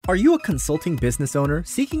Are you a consulting business owner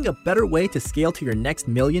seeking a better way to scale to your next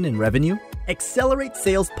million in revenue? Accelerate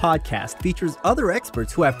Sales Podcast features other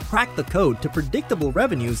experts who have cracked the code to predictable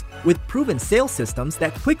revenues with proven sales systems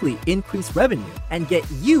that quickly increase revenue and get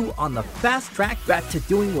you on the fast track back to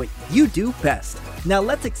doing what you do best. Now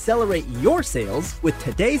let's accelerate your sales with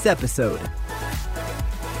today's episode.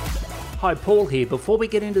 Hi, Paul here. Before we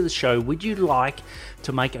get into the show, would you like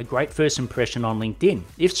to make a great first impression on LinkedIn?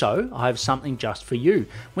 If so, I have something just for you.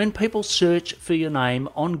 When people search for your name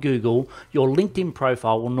on Google, your LinkedIn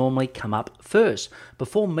profile will normally come up first.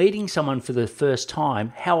 Before meeting someone for the first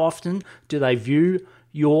time, how often do they view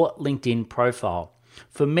your LinkedIn profile?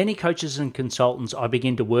 For many coaches and consultants I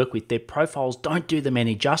begin to work with, their profiles don't do them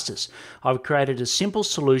any justice. I've created a simple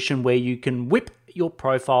solution where you can whip your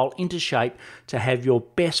profile into shape to have your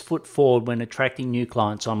best foot forward when attracting new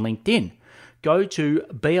clients on LinkedIn. Go to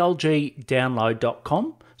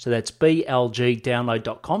blgdownload.com, so that's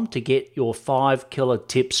blgdownload.com to get your 5 killer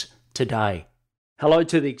tips today. Hello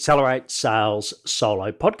to the Accelerate Sales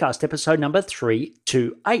Solo Podcast, episode number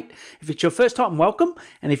 328. If it's your first time, welcome.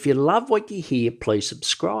 And if you love what you hear, please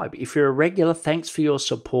subscribe. If you're a regular, thanks for your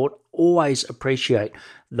support. Always appreciate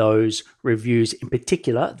those reviews, in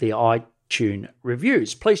particular, the iTunes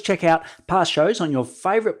reviews. Please check out past shows on your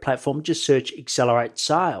favorite platform. Just search Accelerate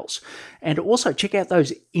Sales. And also check out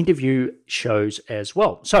those interview shows as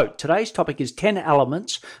well. So today's topic is 10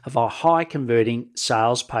 elements of a high converting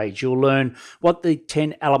sales page. You'll learn what the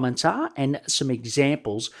 10 elements are and some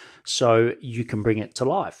examples so you can bring it to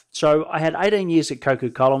life. So I had 18 years at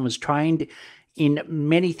Coca-Cola and was trained in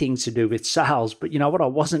many things to do with sales, but you know what? I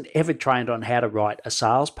wasn't ever trained on how to write a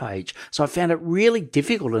sales page. So I found it really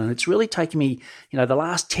difficult, and it's really taken me, the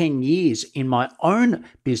last 10 years in my own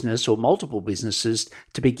business or multiple businesses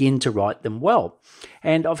to begin to write them well.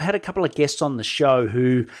 And I've had a couple of guests on the show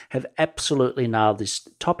who have absolutely nailed this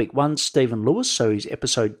topic. One's Stephen Lewis, so he's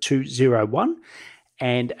episode 201,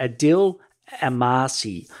 and Adil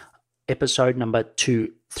Amarsi, episode number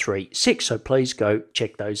 236. So please go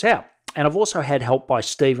check those out. And I've also had help by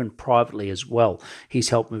Stephen privately as well. He's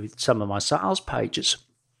helped me with some of my sales pages.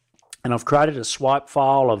 And I've created a swipe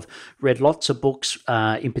file. I've read lots of books,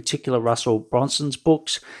 in particular Russell Bronson's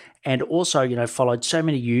books, and also, followed so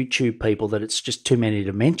many YouTube people that it's just too many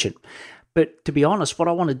to mention. But to be honest, what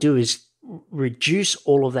I want to do is reduce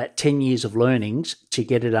all of that 10 years of learnings to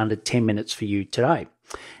get it under 10 minutes for you today.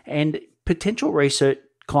 And potential research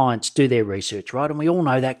clients do their research, right? And we all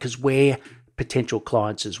know that because we're potential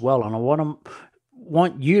clients as well. And I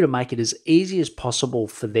want you to make it as easy as possible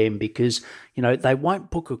for them because, they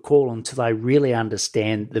won't book a call until they really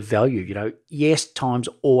understand the value. Yes, time's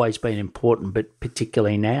always been important, but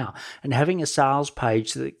particularly now. And having a sales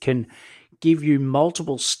page that can give you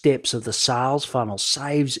multiple steps of the sales funnel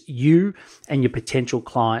saves you and your potential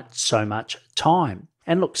client so much time.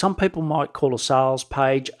 And look, some people might call a sales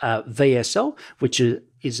page a VSL, which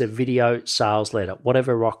is a video sales letter,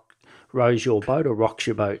 whatever rows your boat or rocks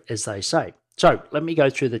your boat, as they say. So let me go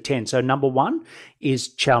through the 10. So number 1 is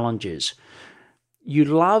challenges. You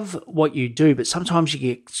love what you do, but sometimes you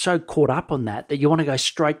get so caught up on that you want to go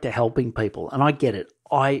straight to helping people. And I get it.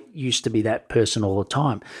 I used to be that person all the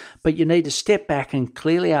time. But you need to step back and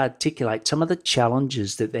clearly articulate some of the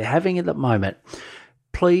challenges that they're having at the moment.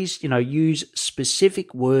 Please, use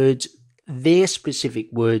specific words, their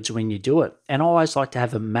specific words when you do it. And I always like to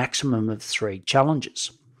have a maximum of 3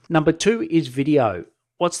 challenges. Number 2 is video.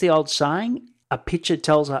 What's the old saying? A picture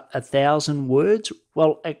tells 1,000 words.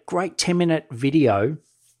 Well, a great 10-minute video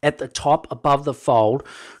at the top above the fold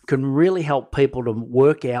can really help people to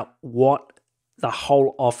work out what the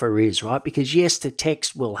whole offer is, right? Because yes, the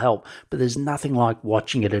text will help, but there's nothing like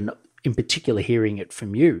watching it and in particular hearing it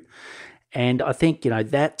from you. And I think,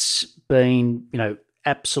 that's been,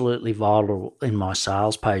 absolutely vital in my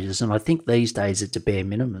sales pages. And I think these days it's a bare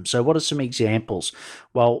minimum. So what are some examples?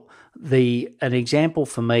 Well, an example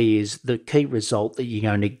for me is the key result that you're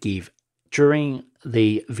going to give during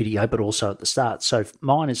the video, but also at the start. So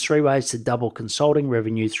mine is 3 ways to double consulting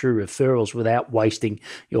revenue through referrals without wasting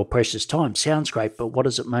your precious time. Sounds great, but what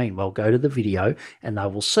does it mean? Well, go to the video and they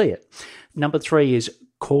will see it. Number 3 is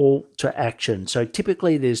call to action. So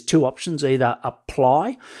typically there's 2 options, either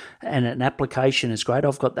apply, and an application is great.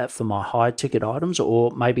 I've got that for my high ticket items,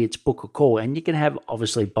 or maybe it's book a call. And you can have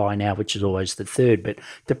obviously buy now, which is always the third, but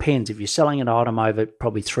depends. If you're selling an item over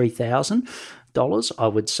probably $3,000, I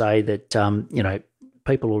would say that,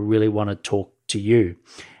 people will really want to talk to you.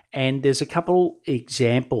 And there's a couple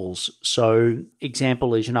examples. So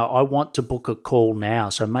example is, I want to book a call now.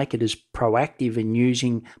 So make it as proactive and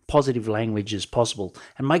using positive language as possible,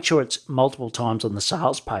 and make sure it's multiple times on the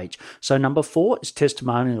sales page. So number 4 is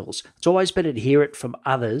testimonials. It's always better to hear it from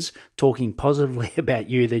others talking positively about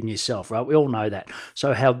you than yourself, right? We all know that.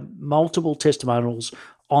 So have multiple testimonials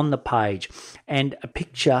on the page, and a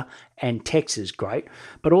picture and text is great.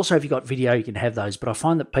 But also if you've got video, you can have those. But I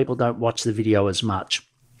find that people don't watch the video as much.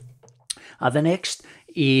 The next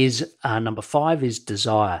is number 5 is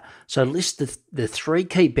desire. So list the 3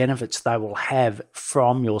 key benefits they will have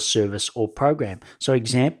from your service or program. So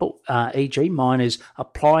example, e.g. mine is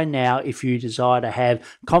apply now if you desire to have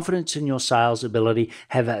confidence in your sales ability,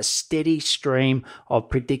 have a steady stream of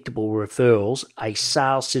predictable referrals, a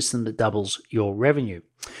sales system that doubles your revenue.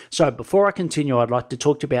 So before I continue, I'd like to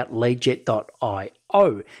talk to you about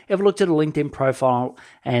leadjet.io. Ever looked at a LinkedIn profile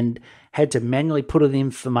and had to manually put the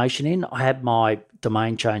information in? I had my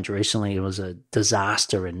domain change recently. It was a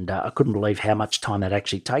disaster, and I couldn't believe how much time that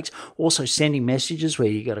actually takes. Also sending messages where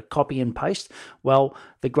you got to copy and paste. Well,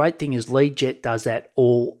 the great thing is LeadJet does that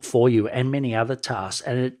all for you and many other tasks,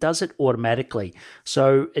 and it does it automatically.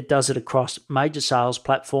 So it does it across major sales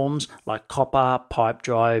platforms like Copper,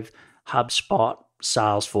 Pipedrive, HubSpot,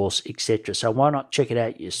 Salesforce, etc. So why not check it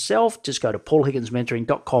out yourself? Just go to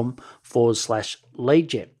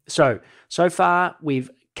paulhigginsmentoring.com/leadjet. So far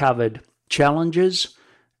we've covered challenges,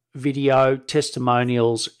 video,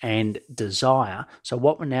 testimonials, and desire. So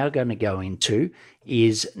what we're now going to go into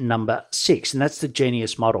is number 6, and that's the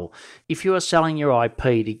Genius model. If you are selling your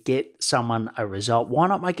IP to get someone a result, why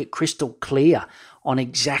not make it crystal clear on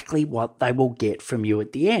exactly what they will get from you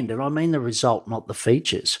at the end? And I mean the result, not the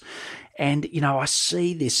features. And, I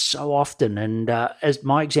see this so often. And as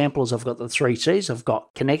my examples, I've got the 3 C's. I've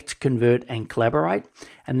got connect, convert, and collaborate.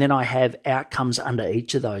 And then I have outcomes under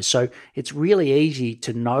each of those. So it's really easy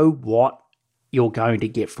to know what you're going to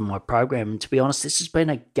get from my program. And to be honest, this has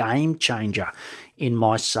been a game changer in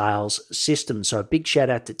my sales system. So a big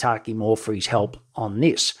shout out to Taki Moore for his help on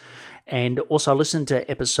this. And also listen to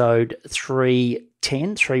episode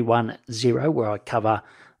 310, where I cover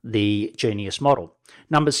the Genius model.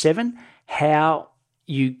 Number 7, how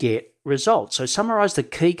you get results. So summarize the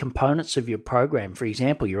key components of your program. For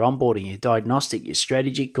example, your onboarding, your diagnostic, your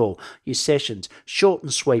strategy call, your sessions. Short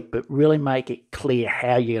and sweet, but really make it clear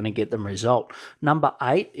how you're going to get them result. Number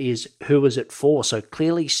 8 is who is it for? So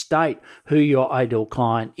clearly state who your ideal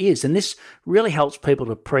client is. And this really helps people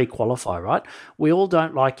to pre-qualify, right? We all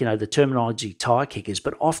don't like, the terminology tire kickers,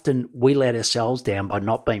 but often we let ourselves down by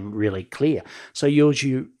not being really clear. So use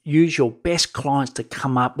your best clients to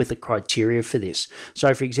come up with the criteria for this.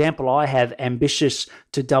 So for example, I have ambitious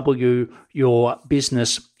to double your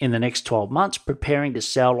business in the next 12 months, preparing to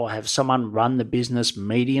sell, or have someone run the business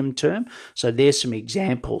medium term. So there's some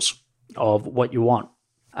examples of what you want.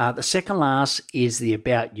 The second last is the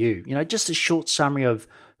about you. Just a short summary of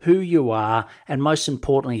who you are, and most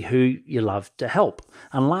importantly, who you love to help.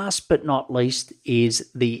 And last but not least is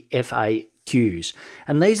the FAQs.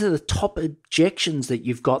 And these are the top objections that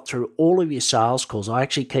you've got through all of your sales calls. I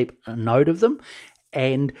actually keep a note of them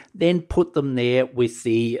and then put them there with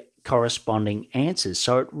the corresponding answers.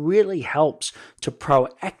 So it really helps to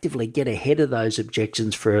proactively get ahead of those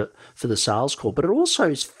objections for the sales call. But it also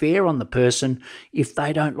is fair on the person. If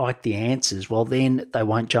they don't like the answers, well, then they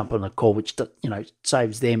won't jump on the call, which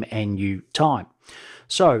saves them and you time.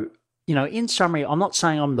 So in summary, I'm not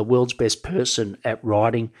saying I'm the world's best person at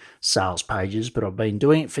writing sales pages, but I've been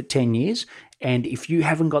doing it for 10 years. And if you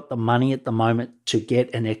haven't got the money at the moment to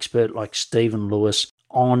get an expert like Stephen Lewis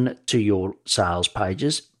on to your sales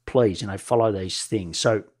pages, please, follow these things.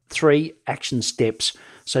 So 3 action steps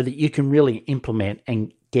so that you can really implement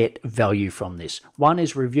and get value from this. 1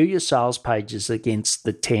 is review your sales pages against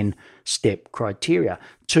the 10-step criteria.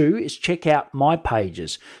 2 is check out my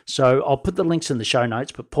pages. So I'll put the links in the show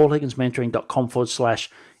notes, but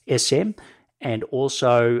paulhigginsmentoring.com/SM and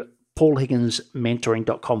also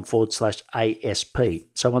paulhigginsmentoring.com/ASP.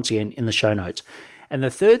 So once again, in the show notes. And the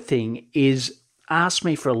third thing is ask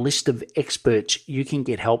me for a list of experts you can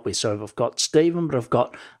get help with. So I've got Stephen, but I've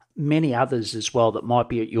got many others as well that might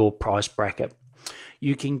be at your price bracket.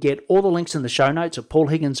 You can get all the links in the show notes at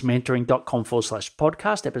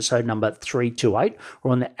paulhigginsmentoring.com/podcast, episode number 328,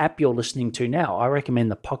 or on the app you're listening to now. I recommend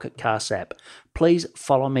the Pocket Cast app. Please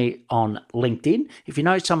follow me on LinkedIn. If you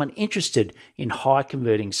know someone interested in high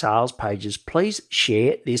converting sales pages, please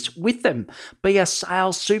share this with them. Be a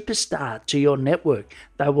sales superstar to your network.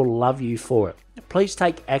 They will love you for it. Please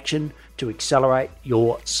take action to accelerate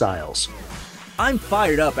your sales. I'm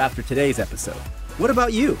fired up after today's episode. What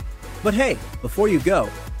about you? But hey, before you go,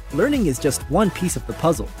 learning is just one piece of the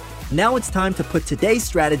puzzle. Now it's time to put today's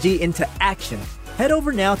strategy into action. Head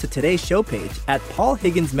over now to today's show page at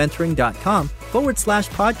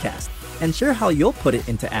paulhigginsmentoring.com/podcast and share how you'll put it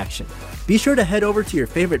into action. Be sure to head over to your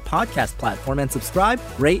favorite podcast platform and subscribe,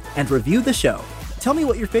 rate, and review the show. Tell me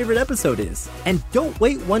what your favorite episode is. And don't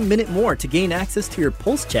wait 1 minute more to gain access to your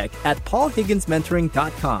pulse check at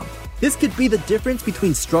paulhigginsmentoring.com. This could be the difference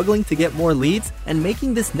between struggling to get more leads and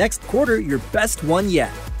making this next quarter your best one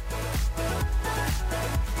yet.